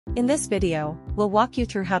In this video, we'll walk you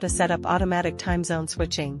through how to set up automatic time zone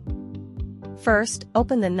switching. First,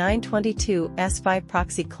 open the 922.s5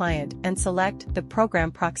 proxy client and select the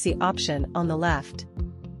Program Proxy option on the left.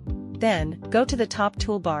 Then, go to the top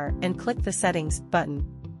toolbar and click the Settings button.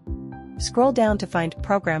 Scroll down to find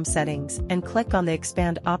Program Settings and click on the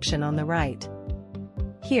Expand option on the right.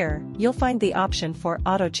 Here, you'll find the option for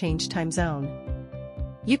Auto Change Time Zone.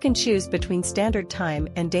 You can choose between standard time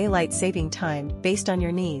and daylight saving time based on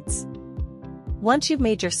your needs. Once you've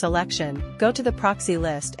made your selection, go to the proxy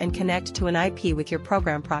list and connect to an IP with your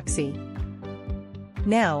program proxy.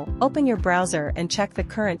 Now, open your browser and check the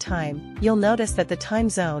current time. You'll notice that the time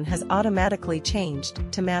zone has automatically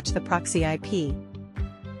changed to match the proxy IP.